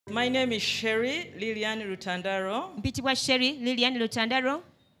My name is Sherry Lilian Rutandaro. Mpitibwa Sherry Lilian Rutandaro.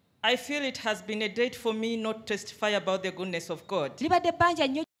 I feel it has been a date for me not to testify about the goodness of God. Libadde bbanja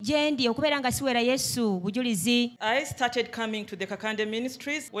nnyo gyendi okubeera nga siweera Yesu bujulizi. I started coming to the Kakande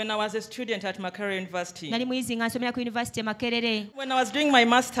Ministries when I was a student at Makerere University. Nali muyizi nga nsomera ku University e Makerere. When I was doing my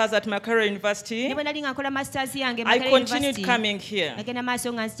masters at Makerere University, Ne bwe nali nga nkola masters yange I Makerere continued University. coming here. Nagenda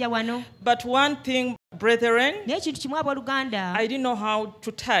maaso nga nzija wano. But one thing, brethren, Naye ekintu kimu abooluganda, I didn't know how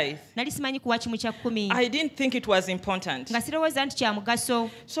to tithe. nali simanyi kuwa kimu kya kkumi. I didn't think it was important. Nga sirowooza nti kya mugaso.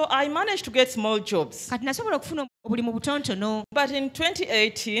 So I managed to get small jobs. Kati nasobola okufuna obulimu butonotono. But in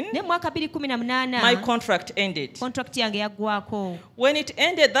 2018, Naye mu mwaka 2018 my contract ended. contract yange yaggwako. When it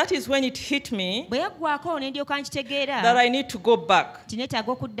ended, that is when it hit me Bwe yaggwako ne ndyoka that nkitegeera I need to go back nti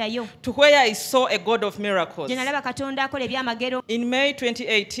neetaaga okuddayo to where I saw a God of miracles. gye nalaba Katonda akola ebyamagero. In May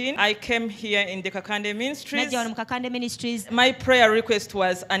 2018, I came here in the Kakande Ministries. Najja wano mu Kakande Ministries. My prayer request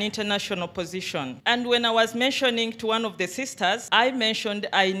was an international position. And when I was mentioning to one of the sisters, I mentioned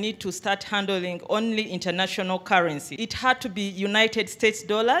I need to start handling only international currency. It had to be United States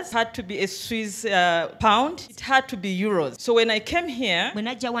dollars, had to be a Swiss pound, it had to be euros. So when I came here, Bwe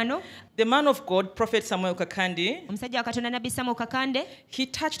najja wano, the man of God, Prophet Samuel Kakandi, omusajja wa Katonda Nabbi Samuel Kakande he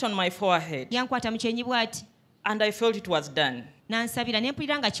touched on my forehead yankwata mu kyenyi bw'ati and I felt it was done. n'ansabira ne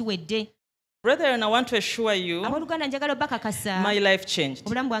mpulira nga kiwedde. Brethren, I want to assure you, Abooluganda njagala obbakakasa my life changed.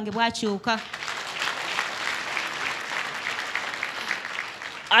 obulamu bwange bwakyuka.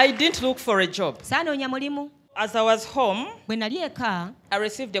 I didn't look for a job. Saanoonya mulimu. As I was home, Bwe nali eka I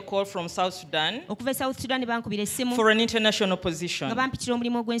received a call from South Sudan okuva e South Sudan bankubira essimu for an international nga position. bampitira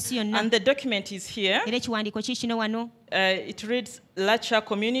omulimu ogw'ensi yonna. And the document is here. Era ekiwandiiko kiikino wano. It reads Lacha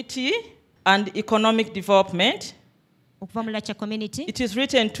Community and Economic Development. Okuva mu Lacha Community. It is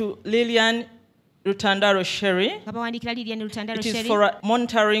written to Lilian Rutandaro Sherry. Nga bawandiikira Lilian Rutandaro It is Sherry. for a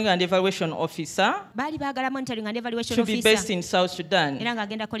monitoring and evaluation officer Baali baagala monitoring and evaluation to be officer. based in South Sudan. Era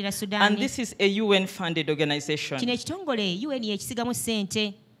ng'agenda kukolera And Sudan. this is a UN-funded organization. Kino ekitongole UN ekisigamu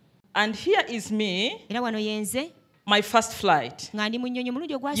ssente. And here is me, Era wano yenze my first flight. nga ndi mu nnyonyi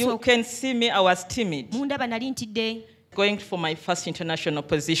mulundi You ogwasooka. can see me, I was timid, Mundaba nali ntidde going for my first international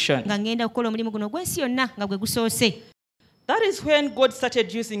position. nga ngenda okukola omulimu guno ogw'ensi yonna nga gwe gusoose. That is when God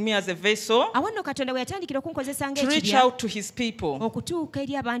started using me as a vessel Awo nno Katonda bwe yatandikira okunkozesa to reach ng'ekibya out to his people. okutuuka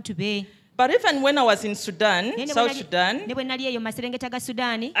eri abantu be. But even when I was in Sudan, Naye ne bwe South nali- Sudan, ne bwe nali eyo mu maserengeta ga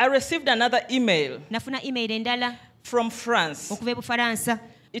Sudaani, I received another email nafuna email endala from France. okuva e Bufalansa.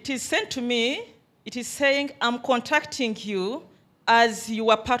 It is sent to me, it is saying, I'm contacting you as you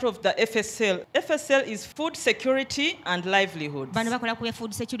are part of the FSL. FSL is Food Security and Livelihoods. Bano bakola ku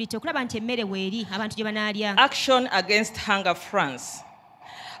food security okulaba nti emmere weeri abantu gye banaalya. Action Against Hunger France.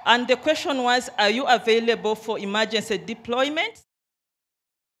 And the question was, are you available for emergency deployment?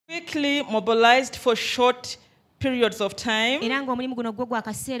 Quickly mobilized for short periods of time. Era ng'omulimu guno gwo gwa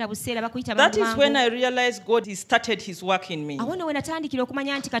kaseera buseera bakuyita That is when mangu. I realized God has started his work in me. Awo nno we natandikira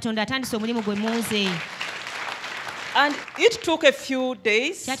okumanya nti Katonda atandise omulimu gwe munze. And it took a few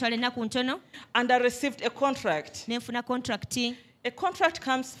days, Kyatwala ennaku ntono and I received a contract. ne nfuna contract. A contract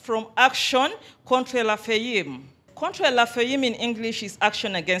comes from Action Contre la Faim. Contre la Faim in English is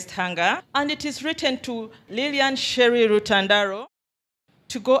Action Against Hunger, and it is written to Lilian Sherry Rutandaro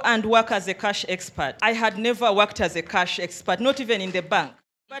to go and work as a cash expert. I had never worked as a cash expert, not even in the bank.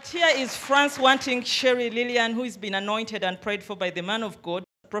 But here is France wanting Sherry Lilian, who has been anointed and prayed for by the man of God,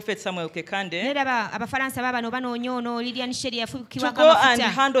 Prophet Samuel Kekande, Neraba Abafalansa bano banoonya ono Lilian Sherry to yafukibwako go and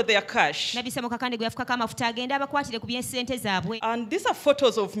amafuta. handle their cash. Nabbi Samuel Kakande gwe yafukako amafuta agenda abakwatire ku by'ensente zaabwe. And these are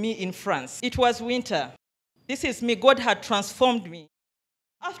photos of me in France. It was winter. This is me. God had transformed me.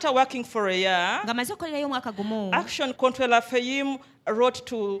 After working for a year, Nga maze okukolerayo omwaka gumu, Action Contre la Faim wrote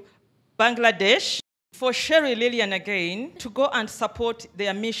to Bangladesh for Sherry Lilian again to go and support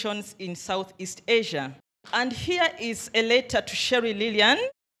their missions in Southeast Asia. And here is a letter to Sherry Lilian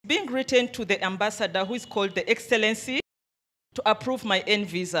being written to the ambassador, who is called the Excellency, to approve my N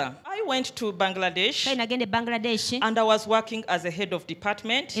visa. I went to Bangladesh kale nagenda e Bangladesh and I was working as a head of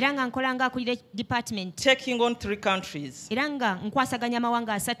department, era nga nkola nga akulira department taking on 3 countries. era nga nkwasaganya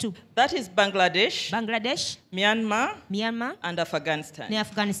amawanga 3: That is Bangladesh, Bangladesh, Myanmar, Myanmar and Afghanistan. ne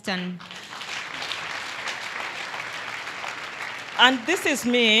Afghanistan. And this is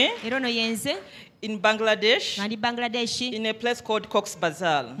me Era ono yenze in Bangladesh, nga ndi Bangladesh in a place called Cox's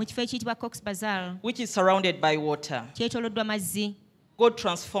Bazar, mu kifo ekiyitibwa Cox's Bazar which is surrounded by water. kyetooloddwa mazzi. God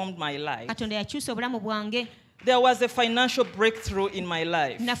transformed my life. Katonda yakyusa obulamu bwange. There was a financial breakthrough in my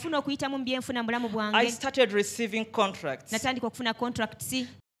life. Nafuna okuyitamu mu byenfuna mu bulamu I bwange. started receiving contracts. Natandika okufuna contracts.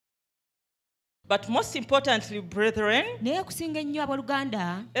 But most importantly, brethren, naye okusinga ennyo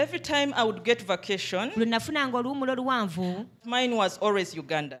abooluganda every time I would get vacation, lwe nafunanga oluwumulo oluwanvu mine was always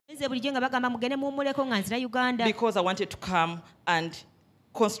Uganda. nze bulijjo nga bagamba mugende muwumuleko nga nzira Uganda Because I wanted to come and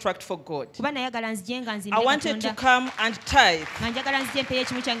construct for God. kuba nayagala nzije nga I nzimbire wanted to Katonda come and tithe. nga njagala nzije empeeyo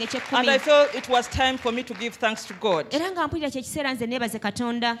ekimu kyange And I eky'ekkumi felt it was time for me to give thanks to God. era nga mpulira kyekiseera nze neebaze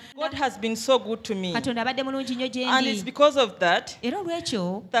Katonda God has been so good to me. Katonda abadde mulungi nnyo gye And it's ndi because of that era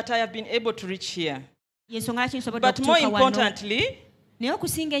olw'ekyo that I have been able to reach here. yensonga lwaki nsobodde But more okutuuka wano importantly, naye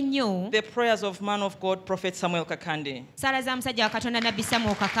okusinga ennyo the prayers of man of God, Prophet Samuel Kakande. saala za musajja wa Katonda nabbi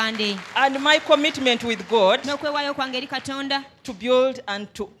Samuel Kakande And my commitment with God n'okwewaayo kwange eri Katonda to build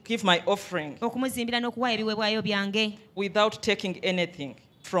and to give my offering okumuzimbira n'okuwaayo ebiweebwayo byange without taking anything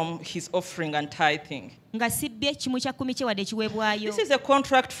from his offering and tithing. nga sibbye kimu kya kkumi kye wadde ekiweebwayo This is a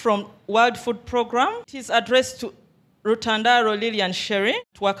contract from World Food Program. It is addressed to Rutandaro Lillian Sherry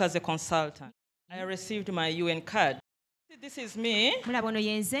to work as a consultant. I received my UN card. This is me mulaba ono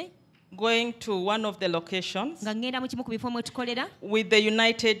yenze going to one of the locations nga ngenda mu kimu ku bifo mwe tukolera with the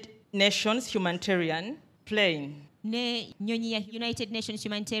United Nations humanitarian plane. ne nnyonyi ya United Nations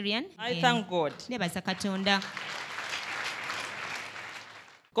Humanitarian I thank God. nebaza Katonda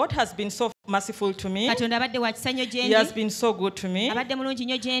God has been so merciful to me. Katonda abadde wa kisa nnyo gye He has ndi been so good to me. abadde mulungi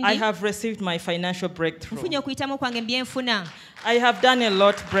nnyo gye I ndi have received my financial breakthrough. nfunye okuyitamu kwange mu byenfuna I have done a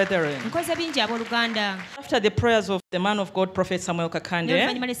lot, brethren. nkoze bingi abooluganda After the prayers of the man of God, Prophet Samuel Kakande,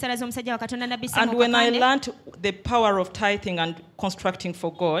 n'oluvannyuma n'essaala z'omusajja wa Katonda nabbi and Samuel when I Kakande learned the power of tithing and constructing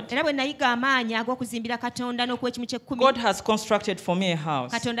for God, era bwe nayiga amaanyi ag'okuzimbira Katonda n'okuwa ekimu ky'ekkumi God has constructed for me a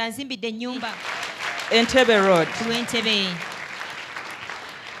house. Katonda anzimbidde ennyumba Entebbe Road. ku lw'Entebbe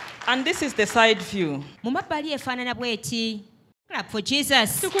And this is the side view. mu mabbali efaanana bw'eti clap for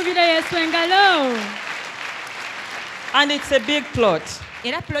Jesus tukubire yesu engalo And it's a big plot.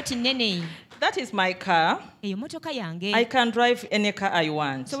 era ploti nnene That is my car. eyo motoka yange I can drive any car I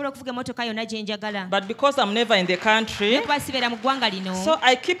want. nsobola okuvuga emotoka yonna gye njagala But because I'm never in the country, kuba sibeera mu ggwanga lino so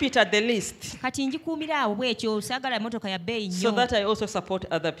I keep it at the list kati ngikuumira awo bw'ekyo saagala emotoka ya bbeeyi so nnyo that I also support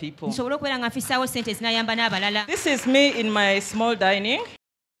other people. nsobole okubeera nga nfissaawo sente zinayamba n'abalala This is me in my small dining,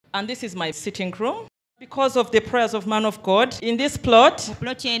 and this is my sitting room. Because of the prayers of man of God, in this plot,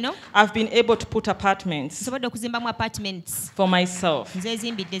 ploti eno I've been able to put apartments nsobodde okuzimbamu apartments for myself.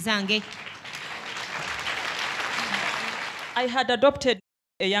 nzeezimbidde zange I had adopted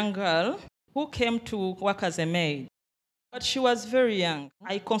a young girl who came to work as a maid, but she was very young.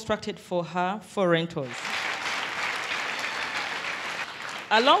 I constructed for her for rentals.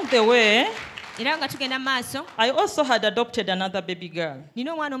 Along the way, era nga tugenda mu maaso I also had adopted another baby girl.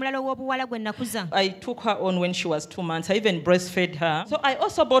 nina omwana omulala ow'obuwala gwe nakuza I took her on when she was 2 months. I even breastfed her. So I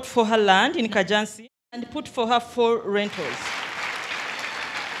also bought for her land in Kajansi and put for her 4 rentals.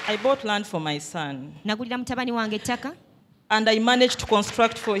 I bought land for my son, nagulira mutabani wange ettaka and I managed to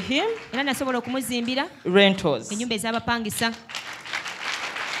construct for him era nasobola okumuzimbira rentals. ennyumba ez'abapangisa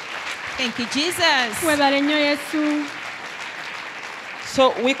thank you Jesus webale nnyo yesu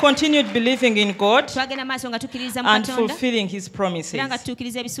So we continued believing in God twagenda maaso nga tukkiririza mu and Katonda fulfilling his promises. era nga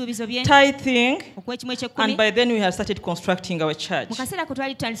tutuukiriza ebisuubizo bye Tithing, okuwa ekimu and eky'ekkumi by then we had started constructing our church. mu kaseera ko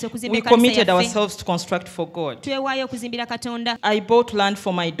twali tutandise okuzimba We ekkanisa committed yaffe ourselves to construct for God. twewaayo okuzimbira Katonda I bought land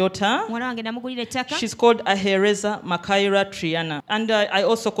for my daughter. muwala wange namugulira ettaka She's called Ahereza Makaira Triana. And I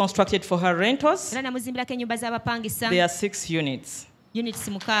also constructed for her rentals. era namuzimbirako ennyumba z'abapangisa There are 6 units. units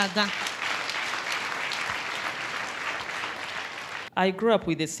 6 I grew up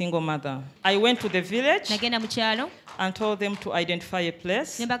with a single mother. I went to the village nagenda mu kyalo and told them to identify a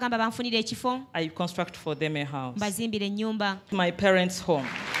place. ne mbagamba banfunire ekifo I construct for them a house. mbazimbira ennyumba My parents' home.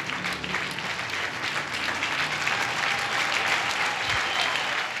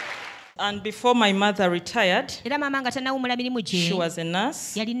 And before my mother retired, era maama nga tannawummula mirimu she gye was a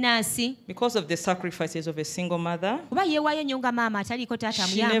nurse. yali naasi Because of the sacrifices of a single mother, kuba yeewaayo nnyo nga maama ataliiko taata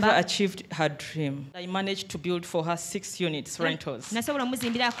she never amuyamba achieved her dream. I managed to build for her 6 units, rentals. nasobola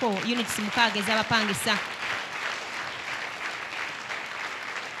omuzimbirako units 6 ez'abapangisa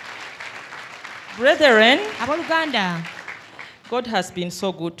Brethren, abooluganda God has been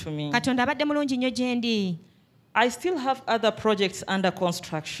so good to me. Katonda abadde mulungi nnyo gye ndi I still have other projects under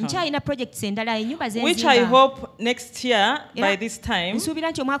construction, nkyalina projects endala ennyumba which I zenzimba hope next year, by Era- this time, nsuubira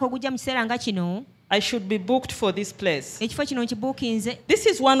nti omwaka ogujja mu kiseera nga kino I should be booked for this place. ekifo kino nkibuukinze This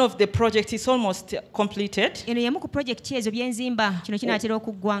is one of the projects, it's almost completed. eno y'emu ku projekiti ezo bye nzimba kino kinaatera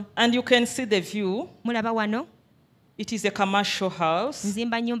okuggwa And you can see the view. mulaba wano It is a commercial house,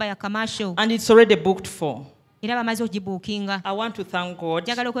 nzimba nnyumba ya kamasho and it's already booked for. era bamaze okugibuukinga I want to thank God.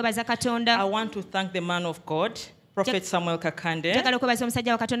 njagala okwebaza Katonda I want to thank the man of God. Prophet Samuel Kakande, njagala okwebaza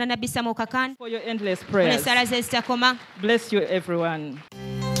omusajja wa Katonda Nabbi Samuel Kakande for your endless prayers. olw'essaala ze zitakoma. Bless you, everyone.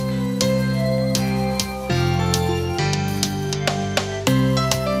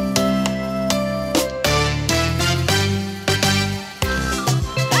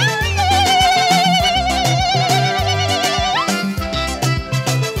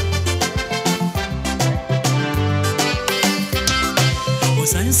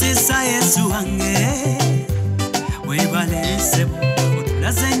 Osanyusisa Yesu wange webalese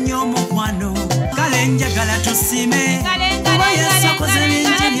otulaze nnyo omukwano kale njagala tusime kuba Yesu akoze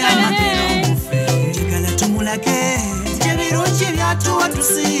bingi by'amagero mufe njagala tumulage ebirungi byatuwa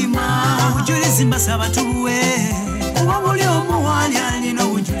tusiima obujulizi mbasaba tubuwe kuba buli omu wali alina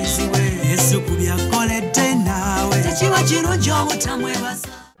obujulizi bwe Yesu ku byakoledde naawe tekiba kirungi obutamwebaza.